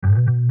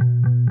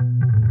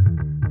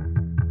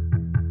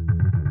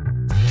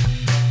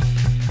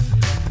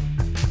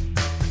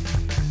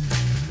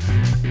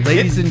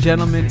Ladies and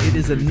gentlemen, it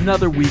is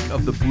another week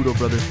of the Budo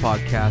Brothers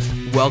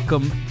podcast.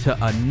 Welcome to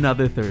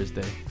another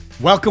Thursday.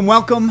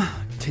 Welcome.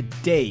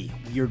 Today,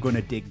 we are going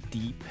to dig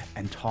deep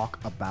and talk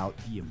about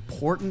the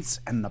importance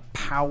and the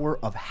power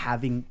of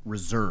having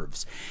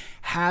reserves,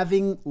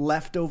 having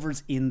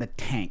leftovers in the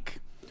tank.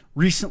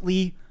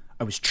 Recently,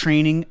 I was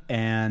training,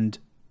 and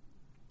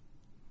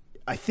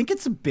I think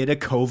it's a bit of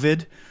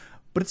COVID,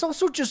 but it's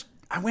also just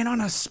I went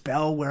on a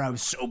spell where I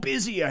was so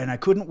busy and I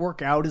couldn't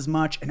work out as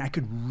much, and I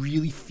could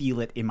really feel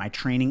it in my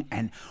training.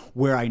 And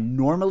where I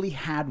normally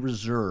had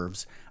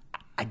reserves,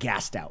 I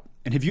gassed out.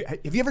 And have you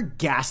ever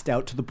gassed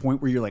out to the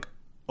point where you're like,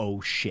 oh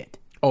shit?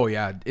 Oh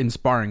yeah, in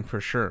sparring for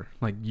sure.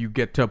 Like you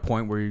get to a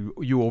point where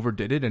you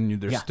overdid it,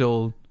 and there's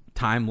still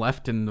time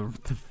left in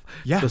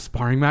the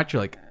sparring match.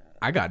 You're like,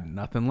 I got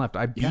nothing left.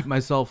 I beat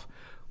myself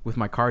with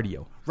my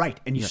cardio. Right,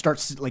 and you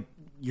start like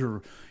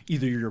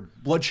either your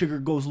blood sugar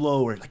goes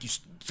low, or like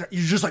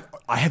you're just like,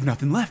 I have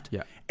nothing left.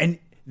 Yeah, and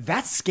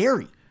that's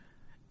scary.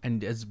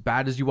 And as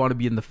bad as you want to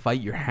be in the fight,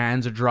 your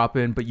hands are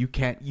dropping, but you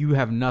can't. You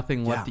have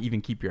nothing left to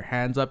even keep your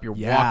hands up. You're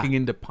walking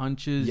into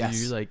punches.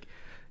 You're like,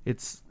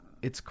 it's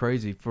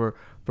crazy. For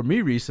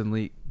me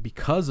recently,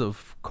 because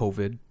of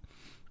COVID,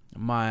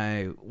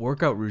 my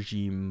workout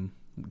regime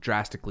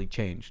drastically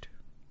changed,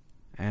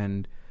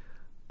 and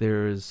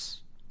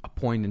there's a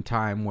point in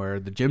time where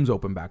the gyms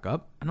open back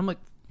up, and I'm like,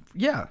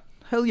 yeah,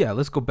 hell yeah,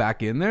 let's go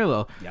back in there.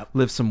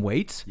 Lift some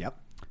weights. Yep.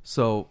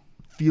 So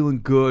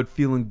feeling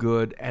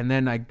good. And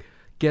then I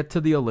get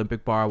to the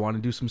Olympic bar. I want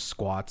to do some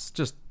squats,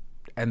 just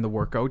end the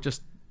workout,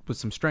 just with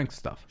some strength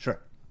stuff. Sure.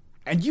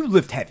 And you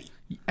lift heavy.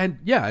 And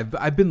yeah,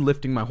 I've been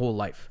lifting my whole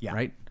life. Yeah.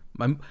 Right.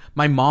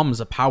 My mom's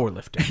a power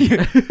lifter.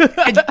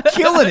 And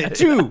killing it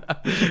too.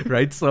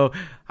 Right. So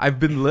I've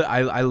been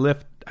I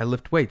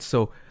lift weights.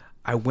 So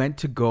I went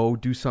to go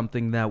do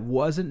something that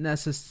wasn't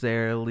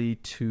necessarily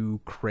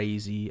too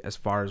crazy as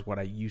far as what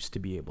I used to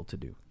be able to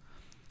do.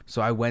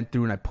 So I went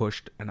through and I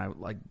pushed, and I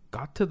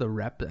got to the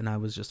rep, and I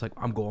was just like,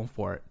 I'm going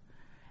for it.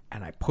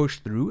 And I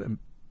pushed through and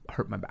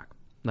hurt my back.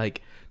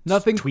 Like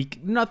nothing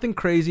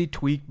crazy,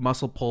 tweak,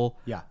 muscle pull.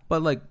 Yeah.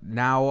 But like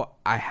now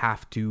I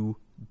have to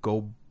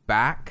go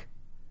back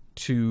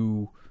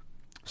to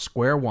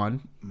square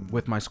one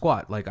with my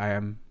squat. Like I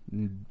am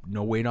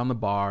no weight on the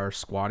bar,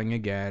 squatting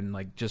again,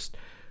 like just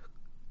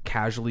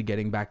casually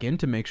getting back in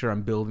to make sure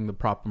I'm building the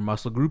proper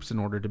muscle groups in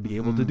order to be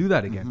able to do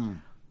that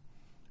again.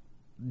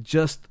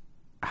 Just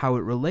how it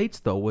relates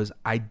though was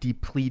I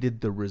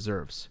depleted the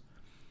reserves,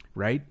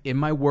 right? In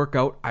my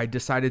workout, I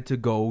decided to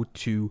go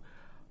to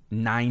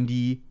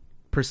 90%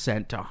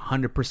 to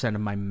 100%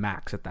 of my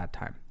max at that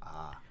time.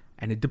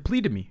 And it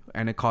depleted me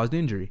and it caused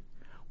injury.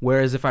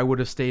 Whereas if I would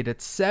have stayed at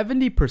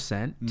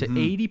 70% to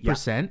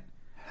 80%,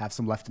 have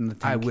some left in the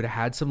tank. I would have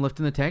had some left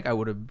in the tank. I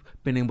would have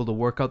been able to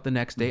work out the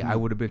next day. I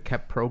would have been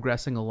kept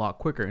progressing a lot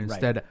quicker.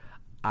 Instead,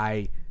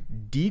 I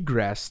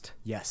degressed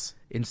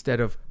instead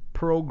of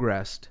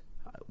progressed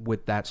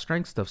with that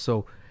strength stuff.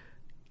 So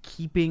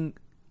keeping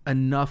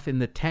enough in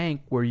the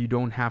tank where you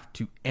don't have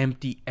to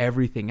empty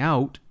everything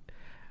out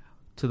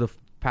to the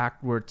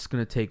fact where it's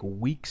going to take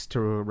weeks to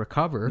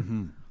recover,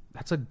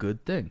 that's a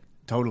good thing.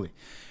 Totally.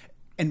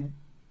 And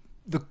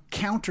the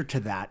counter to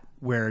that,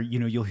 where,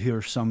 you'll hear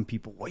some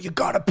people, well, you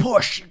got to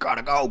push, you got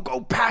to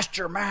go past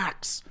your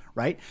max,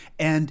 right?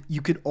 And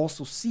you could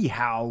also see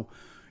how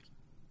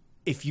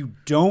if you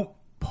don't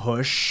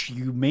push,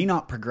 you may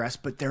not progress,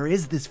 but there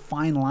is this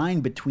fine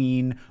line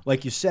between,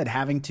 like you said,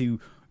 having to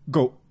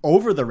go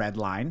over the red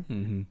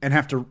line and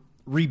have to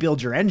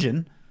rebuild your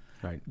engine,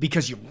 right?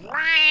 Because you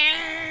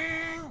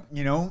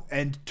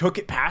and took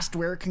it past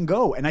where it can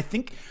go. And I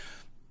think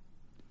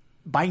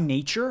by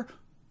nature,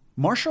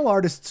 martial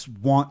artists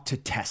want to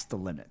test the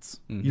limits.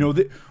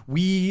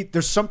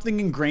 There's something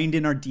ingrained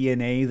in our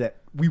DNA that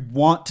we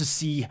want to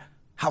see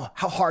how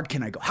hard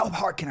can I go? How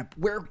hard can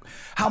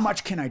how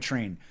much can I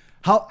train?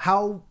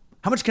 How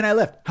much can I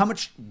lift?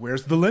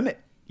 Where's the limit?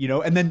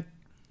 And then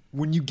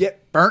when you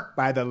get burnt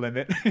by the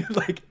limit,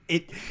 like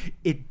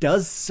it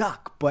does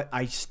suck, but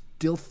I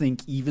still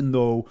think even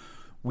though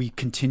we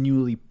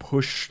continually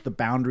push the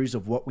boundaries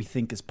of what we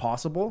think is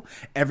possible,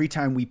 every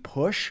time we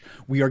push,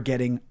 we are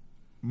getting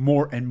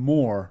more and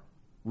more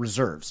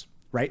reserves,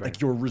 right?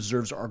 Like your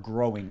reserves are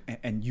growing,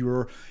 and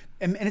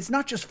it's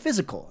not just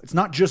physical. It's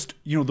not just,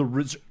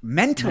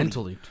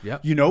 mentally,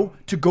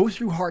 to go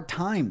through hard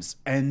times.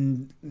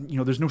 And,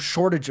 there's no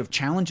shortage of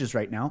challenges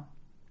right now.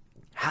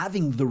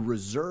 Having the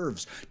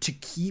reserves to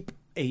keep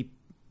a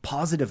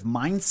positive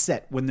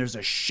mindset when there's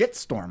a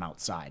shitstorm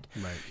outside,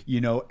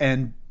 right?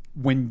 And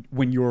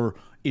when your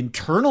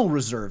internal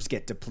reserves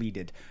get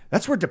depleted,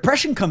 that's where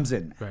depression comes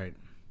in. Right.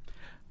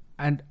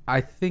 And I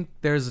think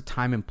there's a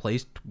time and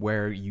place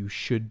where you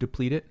should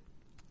deplete it.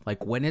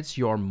 Like when it's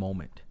your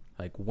moment.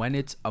 Like when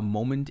it's a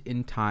moment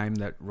in time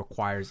that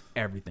requires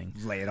everything.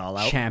 Lay it all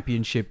out.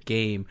 Championship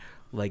game,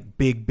 like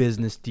big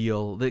business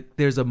deal. Like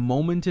there's a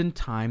moment in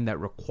time that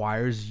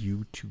requires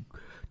you to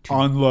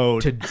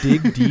unload, to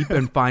dig deep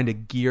and find a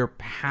gear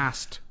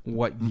past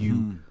what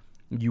you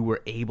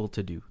were able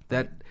to do.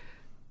 That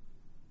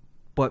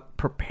But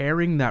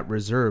preparing that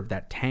reserve,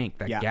 that tank,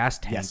 that gas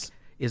tank,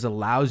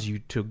 allows you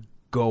to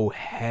go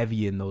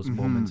heavy in those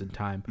moments in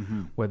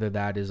time. Whether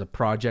that is a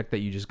project that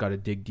you just got to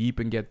dig deep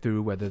and get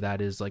through, whether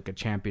that is like a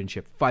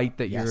championship fight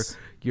that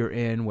you're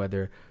in,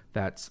 whether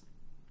that's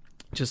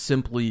just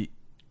simply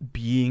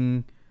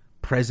being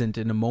present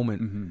in a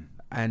moment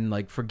and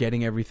like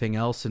forgetting everything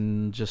else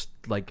and just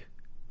like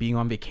being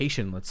on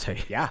vacation, let's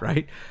say. Yeah.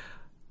 Right.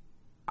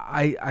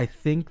 I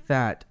think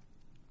that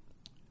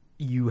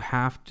you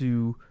have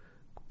to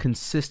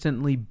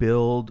consistently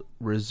build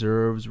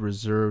reserves,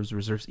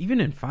 even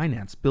in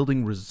finance,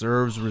 building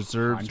reserves,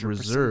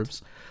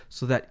 100%.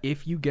 so that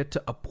if you get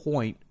to a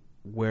point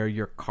where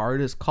your card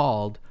is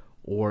called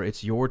or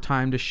it's your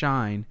time to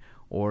shine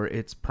or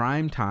it's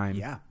prime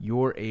time,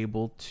 you're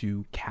able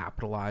to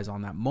capitalize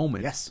on that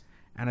moment. Yes.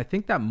 And I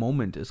think that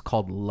moment is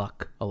called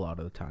luck a lot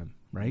of the time,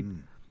 right?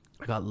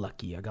 I got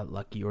lucky,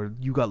 or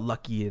you got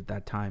lucky at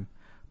that time.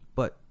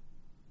 But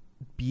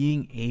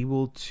being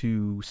able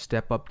to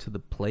step up to the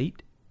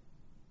plate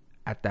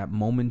at that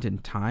moment in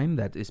time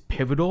that is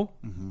pivotal,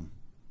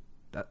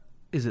 that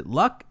is it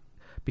luck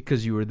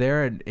because you were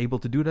there and able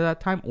to do it at that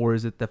time, or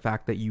is it the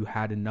fact that you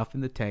had enough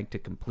in the tank to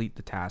complete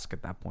the task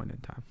at that point in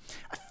time?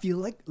 I feel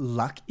like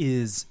luck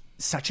is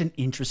such an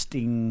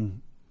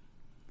interesting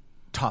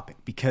topic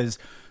because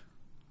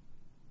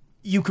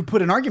you could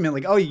put an argument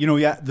like, oh,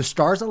 the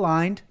stars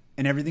aligned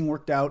and everything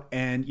worked out,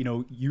 and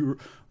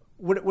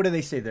what do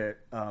they say there?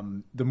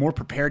 The more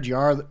prepared you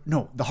are,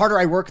 the harder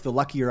I work, the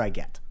luckier I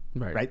get.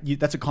 Right.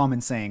 That's a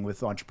common saying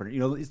with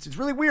entrepreneurs. It's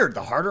really weird.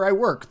 The harder I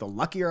work, the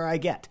luckier I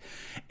get.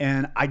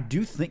 And I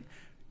do think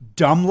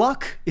dumb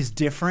luck is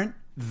different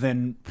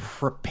than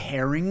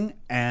preparing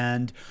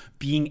and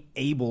being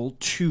able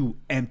to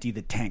empty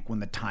the tank when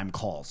the time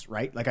calls,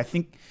 right? Like, I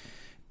think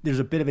there's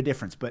a bit of a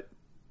difference, but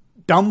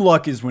dumb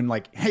luck is when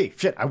like, hey,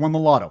 shit, I won the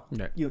lotto.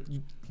 Right.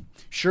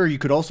 Sure, you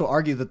could also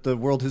argue that the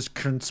world has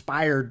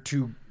conspired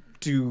to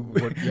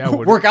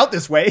work out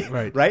this way,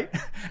 right?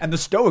 And the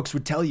Stoics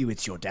would tell you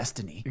it's your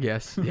destiny.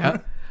 Yes, yeah.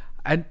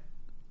 And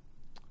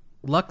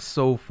luck's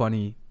so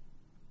funny.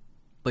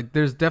 Like,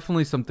 there's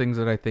definitely some things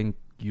that I think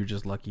you're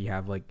just lucky you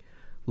have, like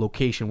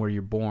location where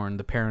you're born,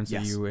 the parents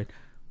that you with.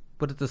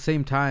 But at the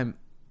same time,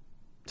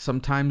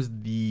 sometimes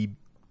the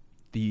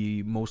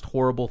most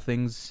horrible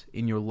things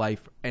in your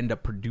life end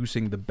up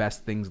producing the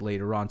best things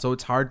later on. So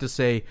it's hard to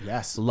say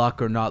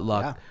luck or not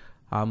luck.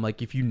 Yeah.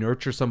 Like if you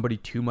nurture somebody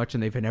too much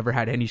and they've never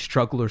had any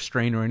struggle or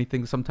strain or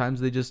anything,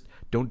 sometimes they just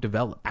don't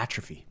develop.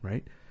 Atrophy.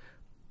 Right?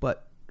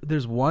 But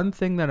there's one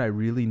thing that I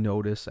really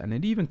notice, and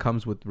it even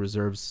comes with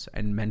reserves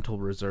and mental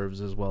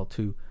reserves as well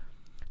too.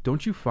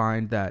 Don't you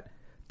find that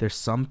there's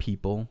some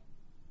people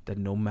that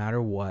no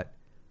matter what,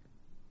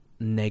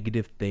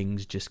 negative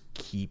things just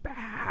keep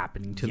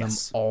happening to them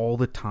all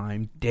the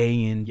time,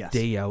 day in,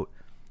 day out?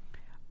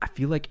 I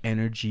feel like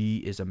energy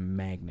is a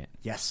magnet.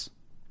 Yes.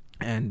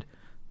 And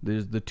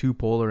there's the two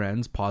polar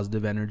ends,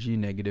 positive energy,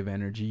 negative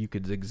energy. You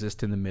could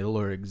exist in the middle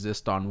or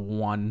exist on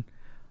one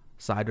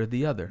side or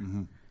the other.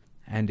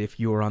 And if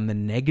you're on the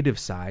negative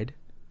side,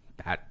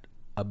 that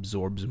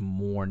absorbs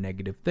more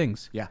negative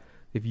things. Yeah.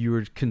 If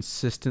you're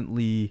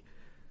consistently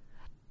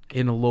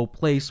in a low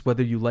place,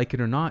 whether you like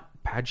it or not,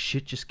 bad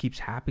shit just keeps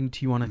happening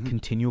to you on a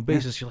continual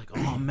basis. You're like,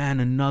 oh man,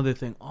 another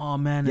thing. Oh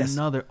man,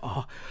 another.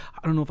 Oh,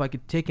 I don't know if I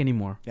could take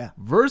anymore. Yeah.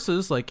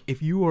 Versus like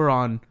if you were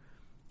on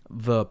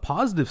the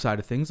positive side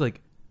of things,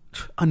 like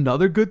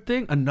another good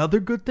thing.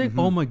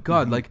 Oh my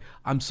God. Like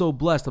I'm so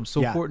blessed. I'm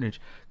so fortunate.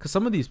 Cause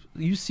some of these,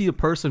 you see a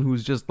person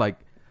who's just like,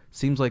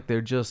 seems like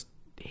they're just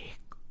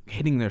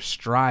hitting their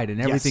stride and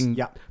everything.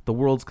 The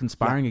world's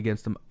conspiring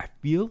against them. I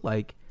feel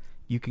like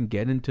you can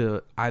get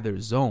into either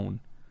zone.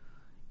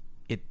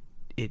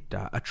 It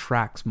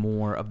attracts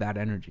more of that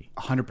energy.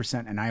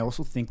 100%. And I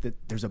also think that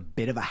there's a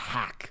bit of a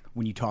hack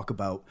when you talk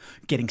about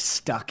getting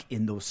stuck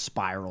in those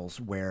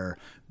spirals where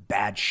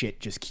bad shit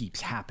just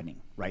keeps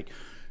happening, right?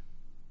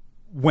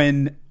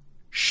 When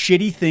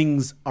shitty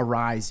things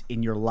arise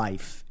in your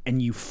life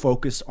and you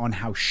focus on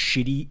how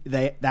shitty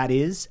that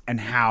is and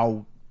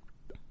how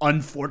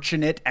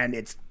unfortunate and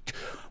it's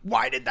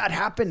why did that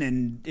happen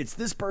and it's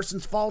this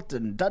person's fault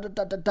and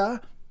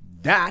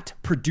that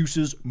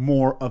produces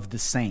more of the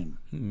same.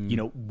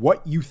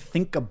 What you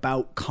think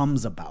about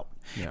comes about.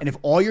 And if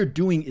all you're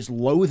doing is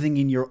loathing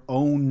in your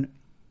own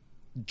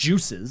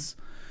juices,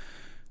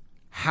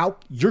 how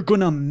you're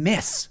going to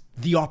miss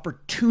the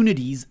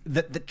opportunities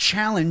that the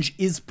challenge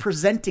is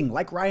presenting.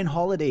 Like Ryan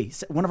Holiday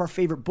said, one of our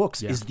favorite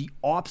books is The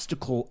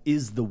Obstacle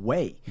is the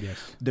Way.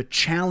 Yes. The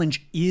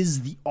challenge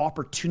is the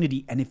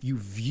opportunity. And if you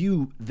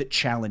view the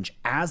challenge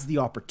as the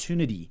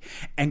opportunity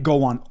and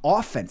go on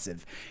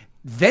offensive,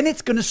 then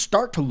it's going to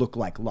start to look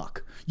like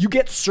luck. You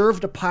get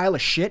served a pile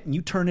of shit and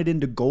you turn it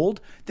into gold.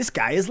 This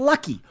guy is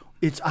lucky.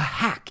 It's a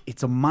hack.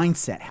 It's a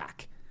mindset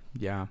hack.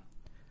 Yeah.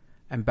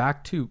 And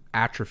back to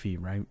atrophy,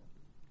 right?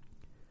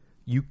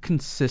 You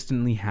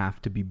consistently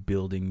have to be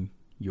building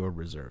your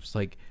reserves.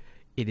 Like,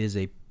 it is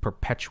a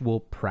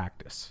perpetual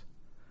practice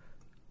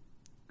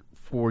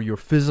for your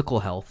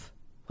physical health.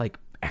 Like,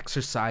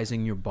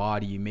 exercising your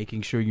body,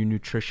 making sure your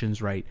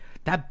nutrition's right,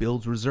 that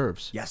builds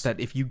reserves. Yes. That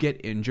if you get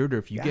injured or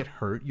if you get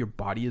hurt, your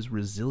body is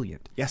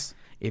resilient. Yes.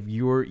 If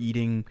you're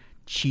eating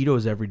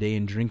Cheetos every day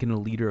and drinking a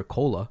liter of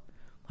cola,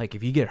 like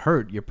if you get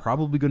hurt, you're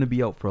probably going to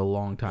be out for a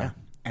long time.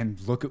 And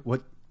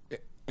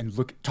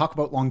talk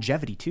about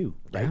longevity too,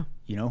 right? Yeah.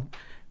 You know,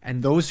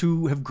 and those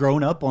who have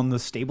grown up on the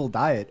stable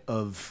diet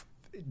of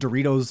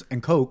Doritos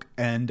and Coke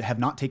and have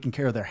not taken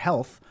care of their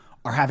health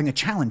are having a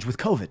challenge with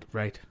COVID.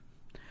 Right.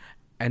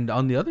 And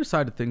on the other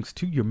side of things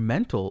too, your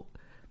mental,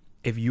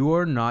 if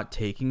you're not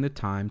taking the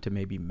time to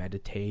maybe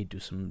meditate, do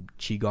some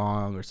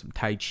Qigong or some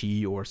Tai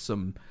Chi or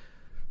some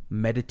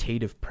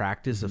meditative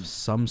practice of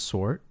some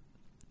sort,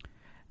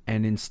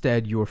 and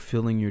instead you're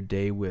filling your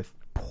day with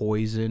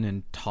poison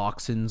and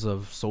toxins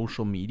of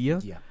social media,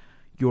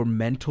 your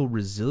mental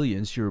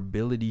resilience, your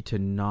ability to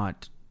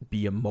not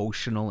be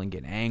emotional and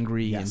get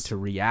angry and to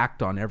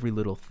react on every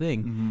little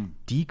thing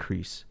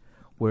decrease.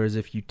 Whereas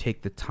if you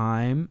take the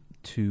time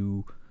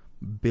to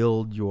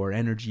build your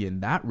energy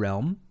in that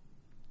realm,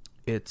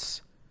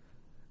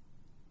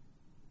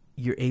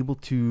 you're able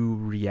to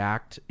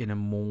react in a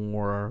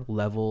more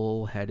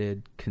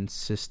level-headed,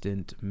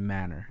 consistent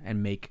manner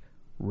and make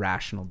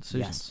rational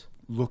decisions. Yes.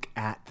 Look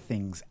at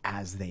things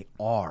as they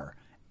are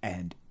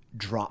and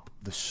drop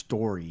the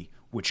story,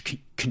 which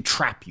can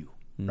trap you,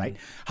 right?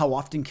 How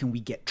often can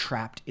we get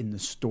trapped in the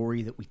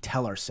story that we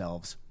tell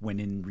ourselves when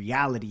in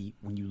reality,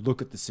 when you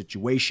look at the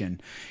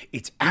situation,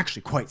 it's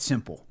actually quite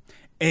simple.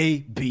 A,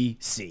 B,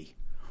 C.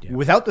 Yeah.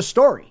 Without the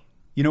story.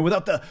 You know,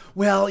 without the,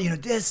 well, you know,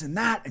 this and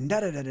that and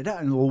da-da-da-da-da.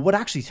 And well, what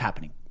actually is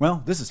happening?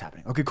 Well, this is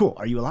happening. Okay, cool.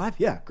 Are you alive?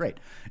 Yeah, great.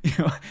 You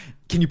know,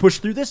 can you push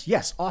through this?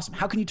 Yes, awesome.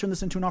 How can you turn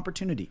this into an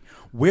opportunity?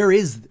 Where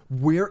is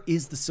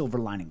the silver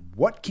lining?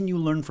 What can you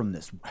learn from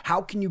this?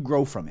 How can you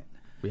grow from it?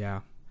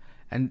 Yeah.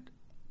 And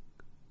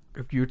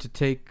if you were to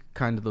take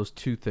kind of those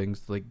two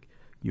things, like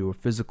your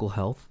physical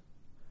health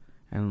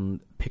and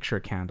picture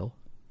a candle,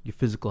 your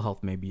physical health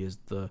maybe is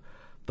the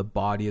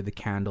body of the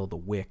candle, the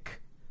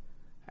wick,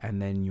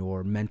 and then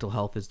your mental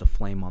health is the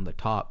flame on the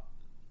top.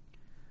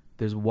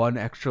 There's one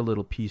extra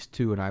little piece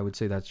too, and I would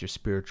say that's your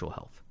spiritual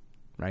health,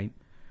 right?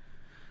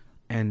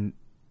 And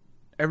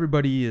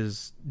everybody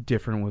is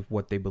different with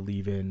what they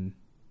believe in,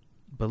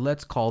 but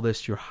let's call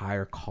this your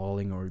higher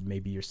calling or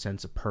maybe your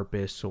sense of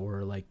purpose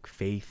or like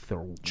faith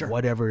or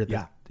whatever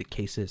the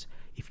case is.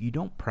 If you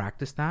don't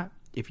practice that,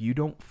 if you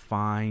don't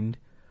find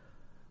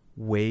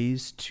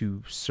ways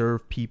to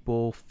serve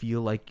people,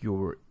 feel like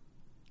you're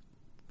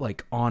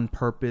like on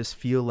purpose,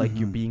 feel like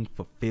you're being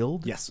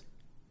fulfilled. Yes.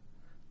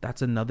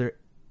 That's another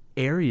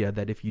area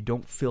that if you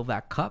don't fill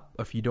that cup,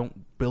 if you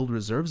don't build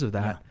reserves of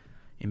that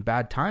in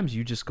bad times,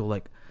 you just go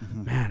like,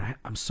 man,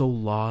 I'm so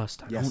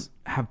lost. I don't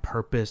have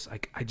purpose.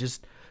 Like, I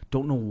just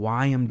don't know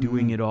why I'm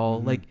doing it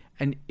all. Like,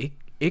 and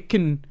it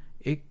can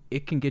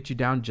get you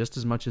down just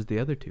as much as the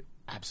other two.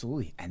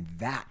 Absolutely. And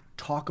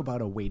talk about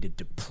a way to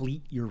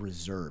deplete your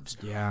reserves.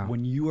 Yeah.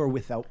 When you are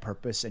without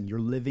purpose and you're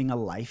living a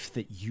life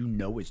that you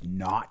know is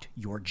not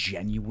your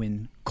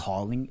genuine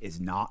calling,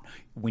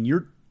 when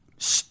you're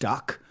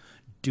stuck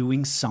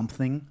doing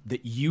something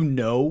that you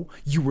know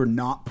you were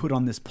not put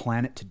on this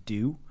planet to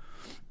do,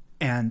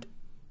 and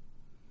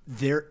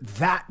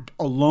that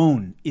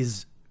alone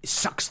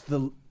sucks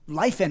the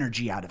life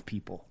energy out of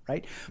people,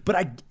 right?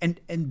 But and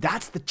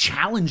that's the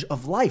challenge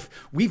of life.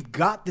 We've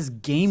got this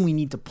game we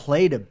need to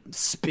play to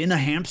spin a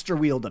hamster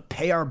wheel to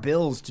pay our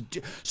bills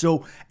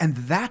and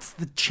that's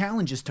the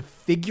challenge, is to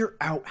figure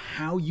out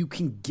how you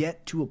can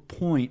get to a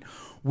point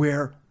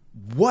where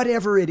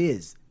whatever it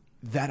is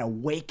that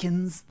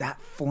awakens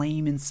that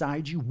flame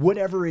inside you,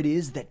 whatever it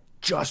is that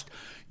just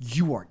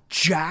you are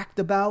jacked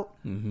about,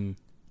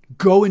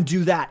 go and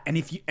do that.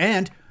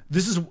 And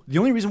this is the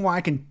only reason why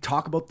I can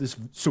talk about this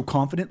so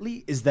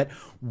confidently, is that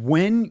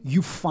when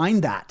you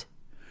find that,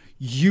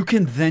 you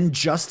can then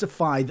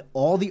justify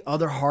all the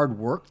other hard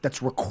work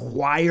that's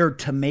required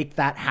to make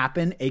that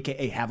happen,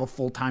 aka have a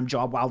full-time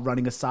job while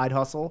running a side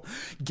hustle,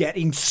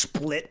 getting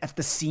split at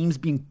the seams,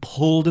 being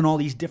pulled in all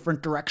these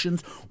different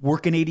directions,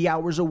 working 80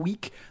 hours a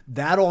week.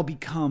 That all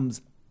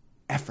becomes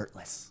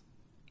effortless.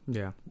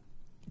 Yeah.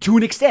 To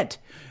an extent.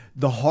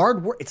 The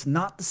hard work, it's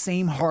not the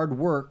same hard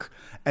work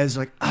as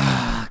like,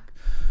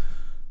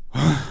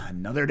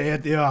 another day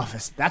at the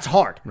office. That's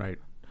hard. Right.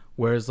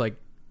 Whereas like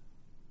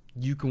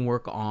you can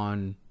work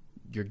on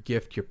your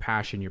gift, your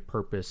passion, your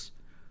purpose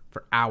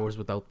for hours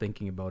without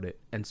thinking about it,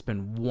 and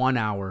spend 1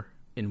 hour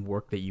in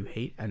work that you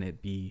hate and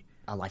it be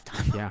a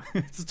lifetime. Yeah.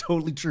 It's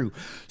totally true.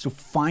 So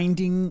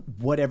finding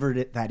whatever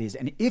that is.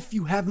 And if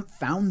you haven't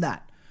found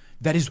that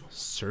is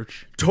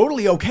search.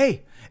 Totally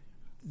okay.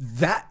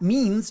 That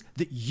means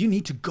that you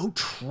need to go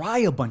try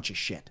a bunch of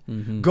shit.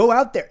 Go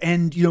out there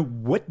and,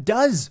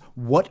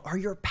 what are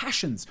your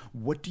passions?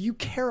 What do you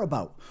care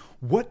about?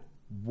 What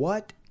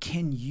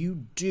can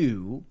you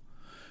do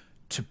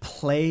to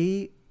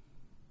play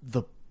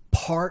the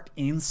part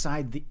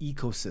inside the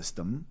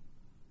ecosystem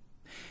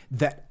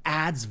that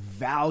adds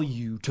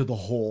value to the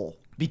whole?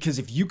 Because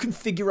if you can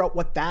figure out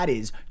what that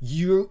is,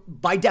 you,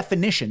 by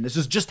definition, this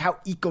is just how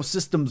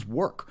ecosystems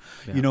work.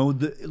 Yeah. You know,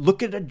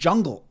 look at a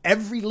jungle.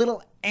 Every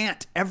little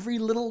ant, every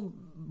little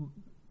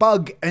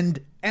bug and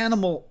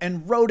animal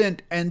and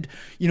rodent and,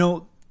 you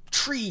know,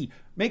 tree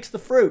makes the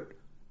fruit.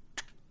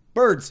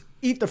 Birds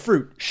eat the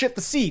fruit, shit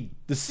the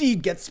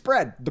seed gets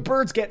spread, the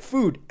birds get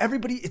food.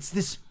 Everybody, it's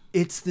this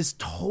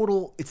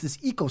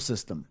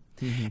ecosystem.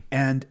 Mm-hmm.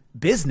 And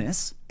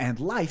business and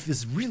life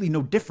is really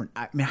no different.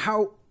 I mean,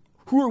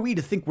 who are we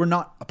to think we're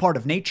not a part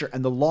of nature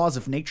and the laws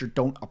of nature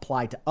don't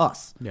apply to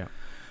us? Yeah.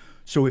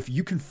 So if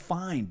you can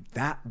find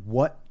that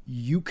what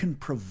you can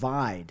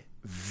provide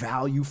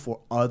value for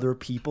other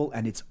people,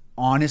 and it's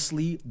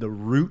honestly, the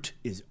root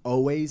is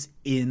always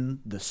in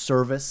the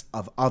service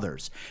of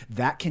others.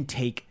 That can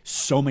take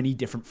so many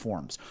different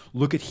forms.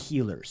 Look at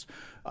healers.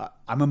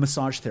 I'm a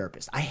massage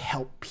therapist. I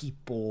help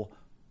people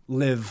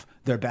live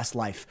their best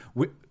life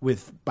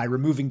by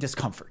removing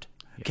discomfort.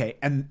 Okay.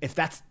 And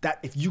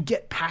if you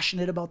get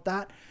passionate about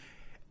that,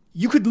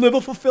 you could live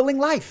a fulfilling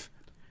life.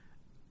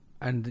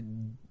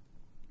 And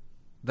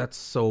that's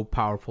so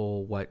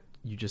powerful what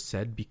you just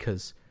said,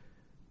 because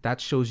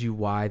that shows you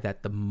why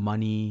that the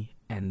money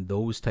and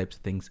those types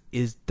of things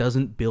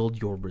doesn't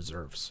build your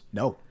reserves.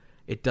 No.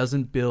 It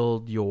doesn't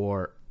build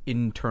your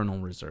internal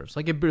reserves.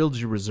 Like, it builds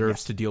your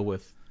reserves to deal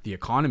with the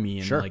economy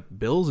and like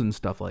bills and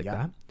stuff like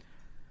that.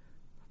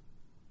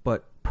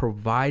 But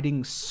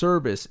providing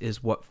service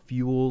is what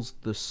fuels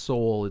the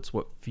soul. It's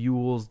what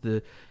fuels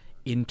the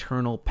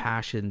internal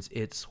passions.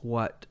 It's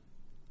what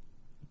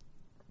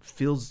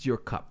fills your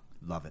cup.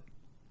 Love it.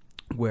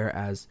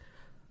 Whereas,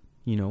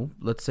 you know,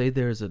 let's say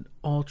there's an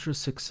ultra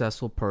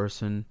successful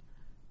person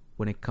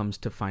when it comes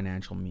to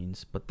financial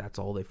means, but that's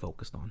all they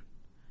focused on.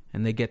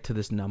 And they get to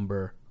this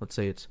number, let's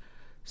say it's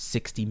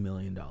 $60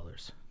 million.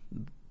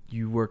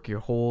 You work your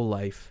whole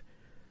life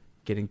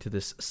getting to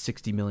this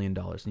 $60 million,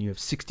 and you have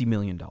 $60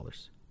 million.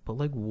 But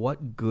like,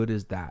 what good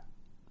is that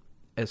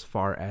as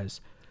far as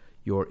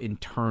your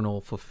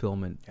internal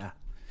fulfillment? Yeah.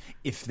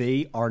 If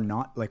they are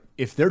not, like,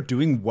 if they're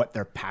doing what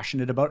they're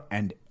passionate about,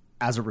 and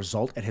as a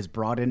result, it has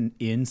brought in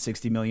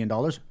 $60 million,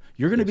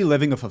 you're going to be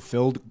living a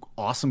fulfilled,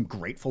 awesome,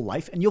 grateful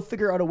life, and you'll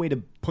figure out a way to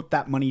put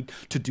that money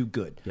to do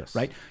good. Yes.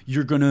 Right?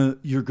 You're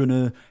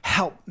gonna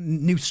help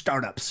new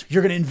startups.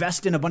 You're gonna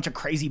invest in a bunch of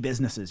crazy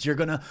businesses. You're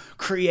gonna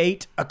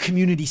create a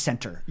community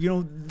center. You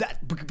know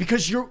that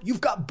because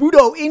you've got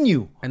Budo in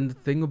you. And the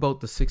thing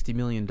about the $60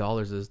 million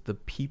is the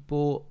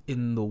people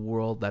in the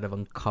world that have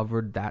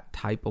uncovered that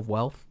type of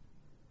wealth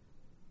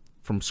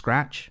from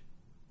scratch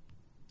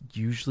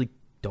usually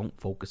don't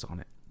focus on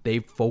it. They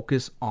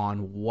focus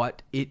on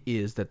what it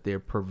is that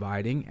they're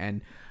providing,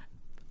 and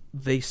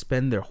they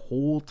spend their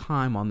whole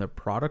time on their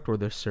product or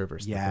their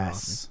service.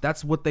 Yes.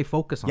 That's what they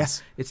focus on.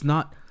 Yes. It's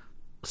not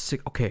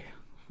okay,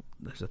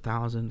 there's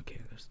 1,000.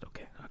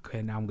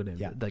 Okay, now I'm going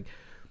to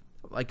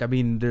like, I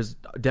mean, there's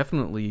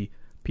definitely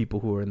people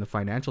who are in the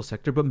financial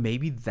sector, but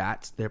maybe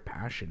that's their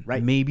passion.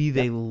 Right. Maybe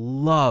they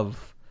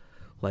love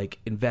like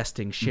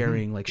investing,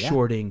 sharing, like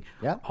shorting,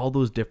 all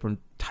those different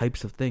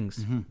types of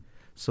things.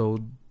 So,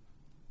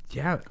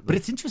 yeah. But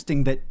it's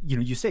interesting that, you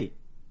know, you say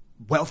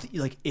wealthy,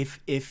 like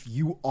if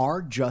you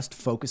are just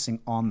focusing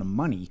on the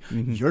money,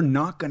 you're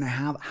not going to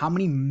have, how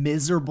many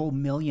miserable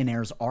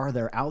millionaires are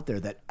there out there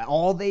that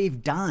all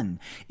they've done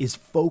is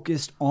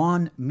focused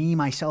on me,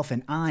 myself,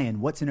 and I,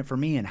 and what's in it for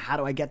me, and how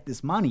do I get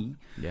this money?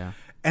 Yeah.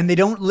 And they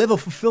don't live a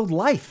fulfilled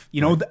life.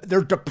 You know,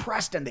 they're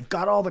depressed, and they've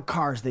got all the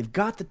cars, they've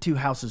got the 2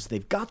 houses,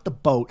 they've got the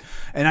boat.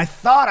 And I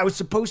thought I was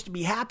supposed to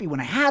be happy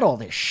when I had all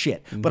this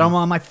shit. But I'm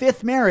on my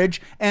 5th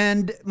marriage,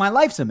 and my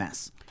life's a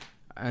mess.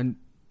 And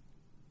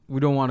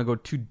we don't want to go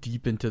too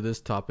deep into this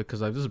topic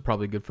because this is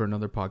probably good for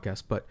another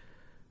podcast. But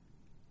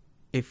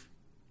if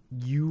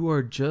you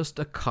are just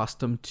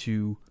accustomed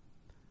to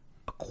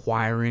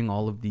acquiring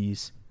all of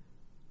these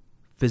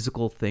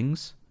physical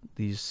things,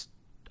 these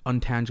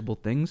untangible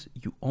things,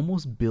 you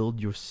almost build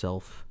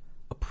yourself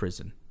a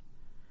prison,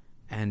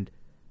 and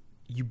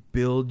you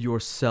build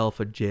yourself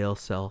a jail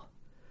cell,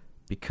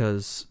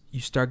 because you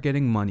start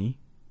getting money.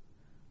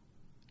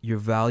 Your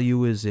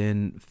value is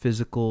in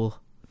physical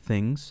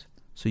things,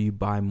 so you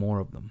buy more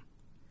of them.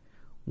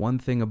 One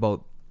thing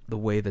about the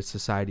way that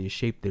society is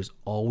shaped, there's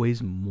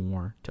always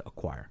more to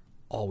acquire.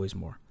 Always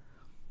more.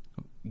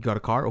 You got a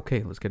car?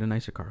 Okay, let's get a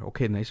nicer car.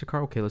 Okay, nicer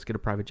car? Okay, let's get a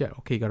private jet.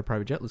 Okay, you got a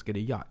private jet? Let's get a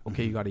yacht.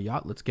 Okay, you got a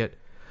yacht? Let's get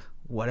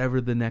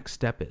whatever the next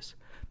step is.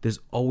 There's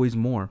always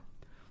more.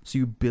 So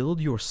you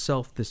build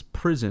yourself this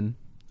prison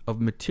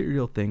of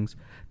material things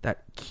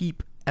that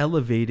keep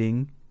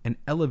elevating and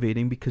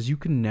elevating, because you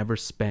can never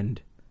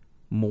spend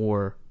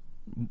more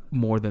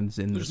than's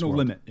in this world.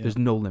 Limit. Yeah. There's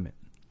no limit.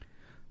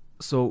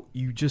 So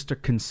you just are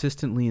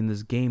consistently in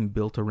this game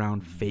built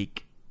around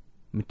fake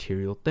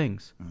material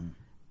things.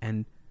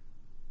 And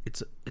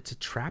it's a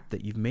trap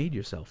that you've made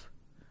yourself.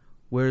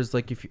 Whereas,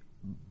 like,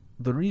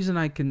 the reason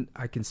I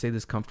can say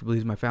this comfortably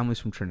is my family's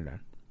from Trinidad,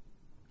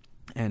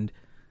 and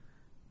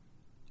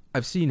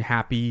I've seen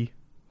happy,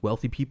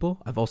 wealthy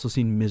people. I've also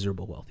seen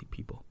miserable, wealthy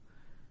people.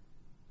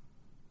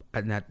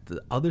 And at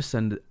the other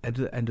at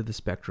the end of the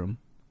spectrum,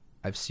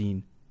 I've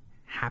seen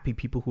happy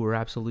people who are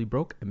absolutely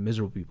broke and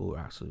miserable people who are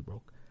absolutely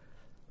broke.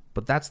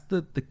 But that's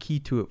the key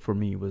to it for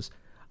me was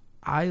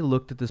I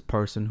looked at this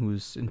person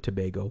who's in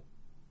Tobago,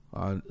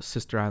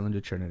 sister island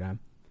of Trinidad,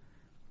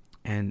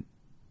 and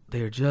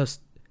they're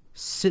just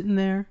sitting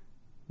there,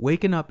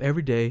 waking up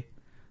every day,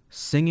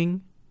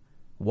 singing,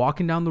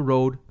 walking down the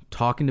road,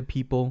 talking to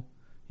people,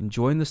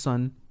 enjoying the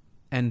sun.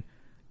 And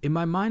in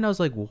my mind, I was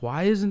like,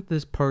 why isn't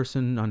this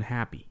person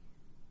unhappy?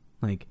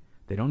 Like,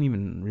 they don't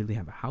even really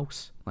have a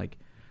house. Like,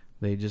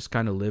 they just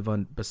kind of live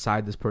on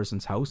beside this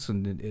person's house,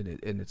 and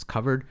it's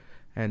covered,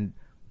 and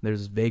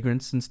there's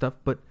vagrants and stuff.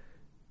 But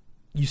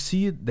you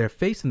see their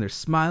face, and they're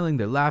smiling,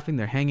 they're laughing,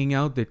 they're hanging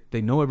out.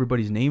 They know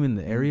everybody's name in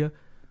the area.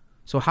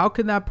 So how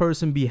can that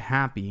person be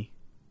happy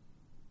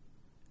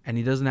and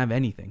he doesn't have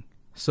anything?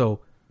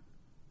 So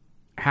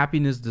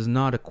happiness does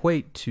not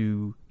equate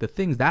to the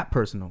things that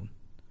person owns.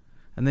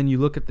 And then you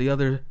look at the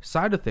other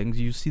side of things,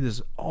 you see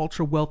this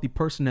ultra wealthy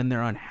person and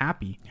they're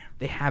unhappy. Yeah.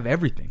 They have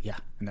everything. Yeah.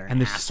 And they're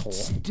an asshole.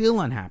 Still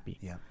unhappy.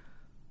 Yeah.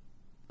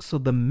 So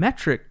the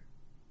metric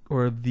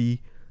or the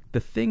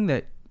thing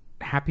that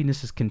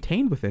happiness is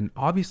contained within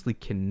obviously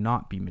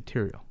cannot be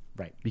material.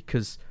 Right.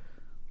 Because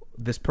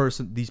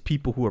these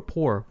people who are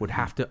poor would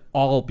have to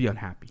all be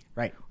unhappy.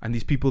 Right. And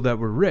these people that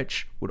were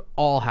rich would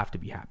all have to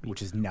be happy.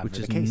 Which is never the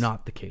case. Which is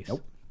not the case.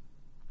 Nope.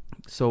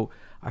 So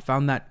I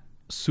found that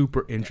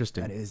super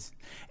interesting. That is.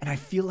 And I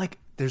feel like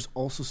there's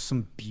also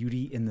some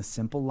beauty in the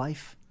simple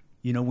life.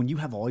 You know, when you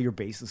have all your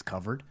bases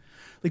covered.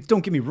 Like,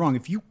 don't get me wrong,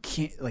 if you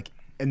can't, like,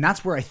 and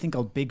that's where I think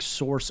a big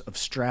source of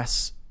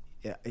stress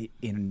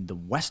in the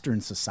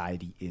Western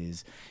society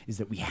is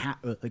that we have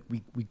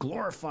we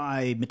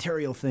glorify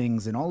material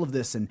things and all of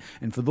this, and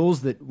for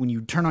those that when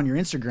you turn on your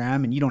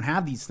Instagram and you don't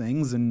have these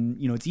things,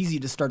 and you know it's easy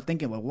to start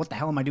thinking, well, what the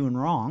hell am I doing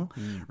wrong,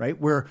 right?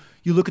 Where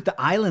you look at the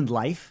island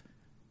life,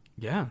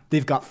 yeah,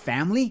 they've got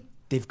family,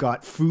 they've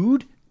got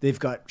food, they've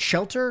got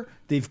shelter,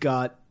 they've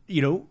got,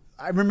 you know,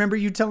 I remember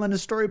you telling a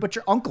story about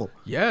your uncle.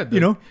 Yeah.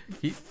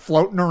 He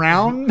floating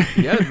around.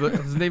 Yeah, but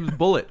his name is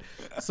Bullet.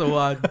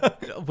 So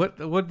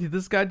what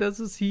this guy does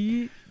is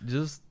he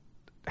just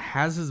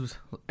has his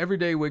every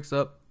day, wakes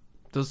up,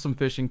 does some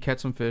fishing, catch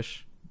some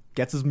fish,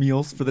 gets his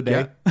meals for the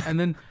day. Yeah, and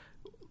then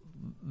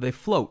they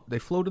float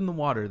in the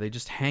water. They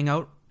just hang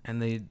out,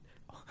 and they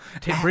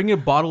bring a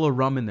bottle of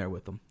rum in there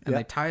with them, and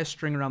they tie a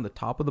string around the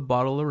top of the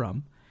bottle of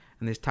rum,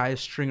 and they tie a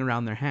string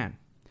around their hand.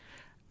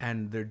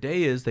 And their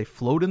day is they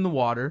float in the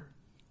water,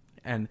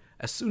 and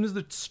as soon as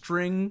the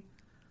string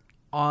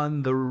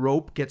on the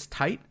rope gets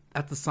tight,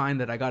 that's the sign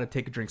that I got to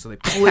take a drink. So they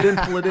pull it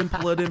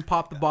in,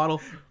 pop the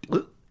bottle,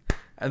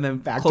 and then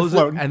close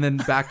it, and then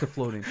back to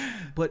floating.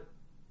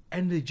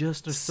 And they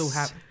just are so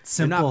happy.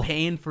 Simple. They're not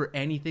paying for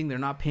anything. They're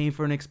not paying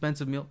for an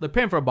expensive meal. They're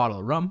paying for a bottle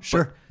of rum.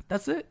 Sure.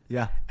 That's it.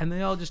 Yeah. And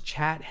they all just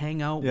chat,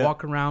 hang out,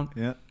 walk around.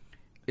 Yeah.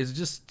 It's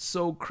just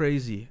so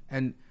crazy.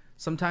 And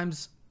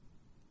sometimes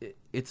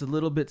it's a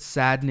little bit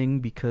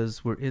saddening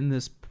because we're in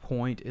this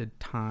point in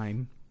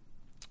time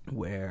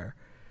where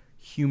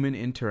human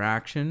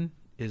interaction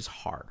is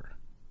harder.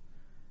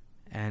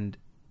 And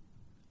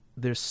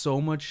there's so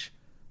much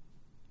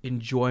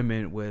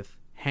enjoyment with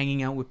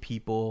hanging out with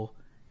people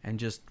and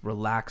just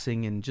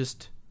relaxing and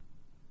just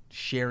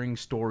sharing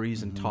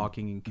stories and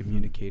talking and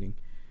communicating.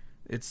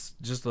 It's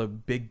just a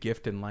big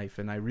gift in life.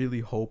 And I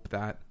really hope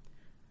that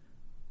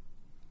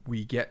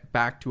we get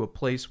back to a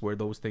place where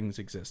those things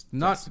exist.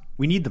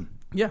 We need them.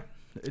 Yeah.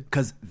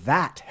 Because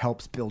that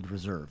helps build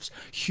reserves.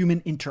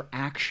 Human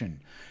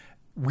interaction.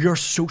 We are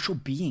social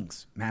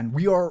beings, man.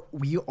 We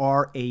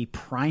are a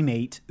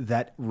primate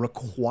that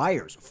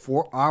requires,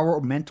 for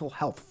our mental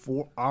health,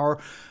 for our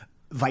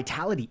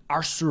vitality,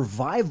 our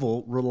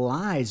survival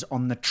relies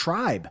on the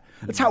tribe.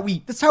 That's how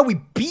we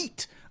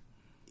beat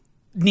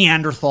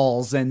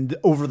Neanderthals and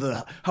over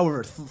the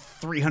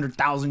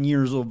 300,000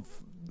 years of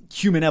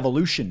human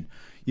evolution.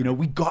 You know,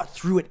 we got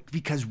through it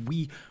because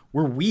we're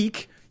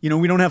weak. You know,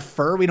 we don't have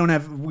fur,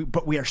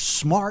 but we are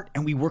smart,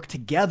 and we work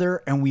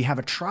together, and we have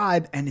a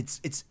tribe, and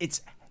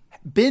it's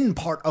been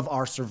part of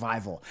our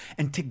survival.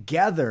 And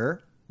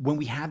together, when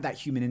we have that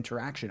human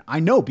interaction, I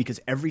know because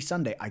every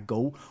Sunday I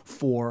go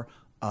for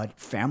a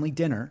family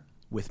dinner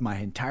with my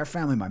entire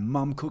family. My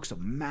mom cooks a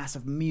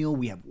massive meal.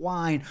 We have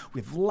wine,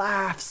 we have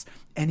laughs,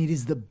 and it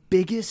is the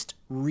biggest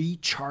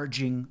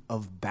recharging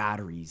of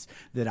batteries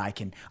that I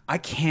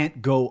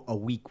can't go a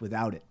week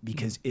without it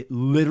because it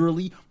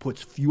literally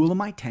puts fuel in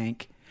my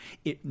tank.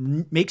 It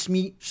makes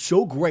me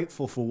so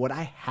grateful for what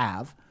I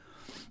have,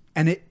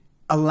 and it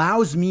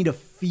allows me to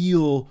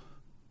feel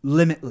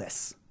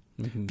limitless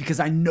because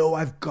I know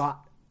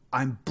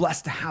I'm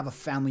blessed to have a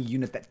family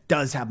unit that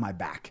does have my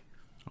back.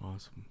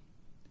 Awesome.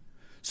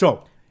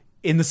 So,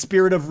 in the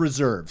spirit of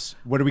reserves,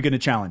 what are we going to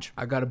challenge?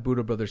 I got a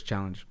Buddha Brothers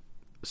challenge.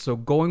 So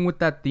going with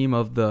that theme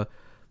of the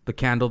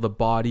candle, the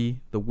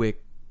body, the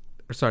wick,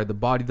 the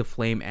body, the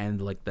flame,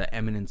 and like the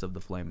eminence of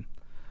the flame.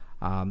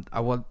 I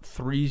want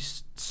 3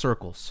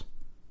 circles: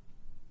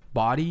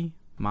 body,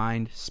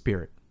 mind,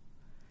 spirit.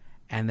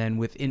 And then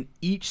within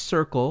each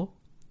circle,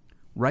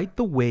 write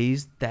the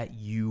ways that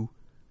you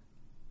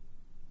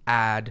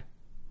add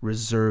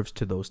reserves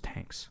to those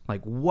tanks.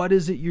 Like, what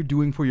is it you're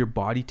doing for your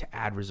body to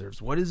add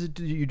reserves? What is it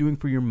that you're doing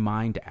for your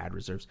mind to add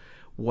reserves?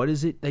 What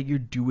is it that you're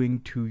doing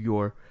to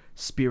your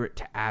spirit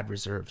to add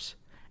reserves?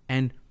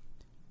 And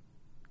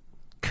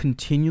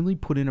continually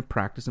put in a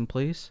practice in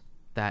place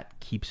that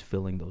keeps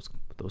filling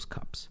those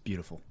cups.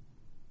 Beautiful.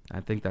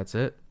 I think that's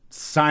it.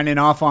 Signing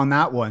off on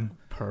that one.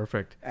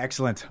 Perfect.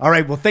 Excellent. All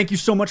right. Well, thank you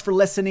so much for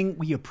listening.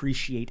 We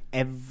appreciate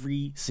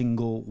every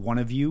single one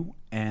of you.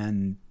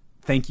 And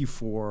thank you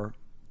for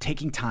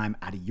taking time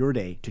out of your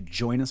day to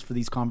join us for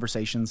these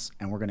conversations.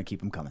 And we're going to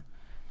keep them coming.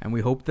 And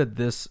we hope that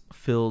this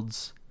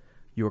fills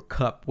your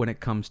cup when it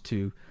comes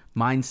to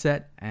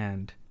mindset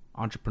and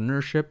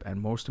entrepreneurship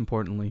and, most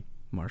importantly,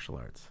 martial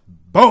arts.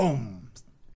 Boom.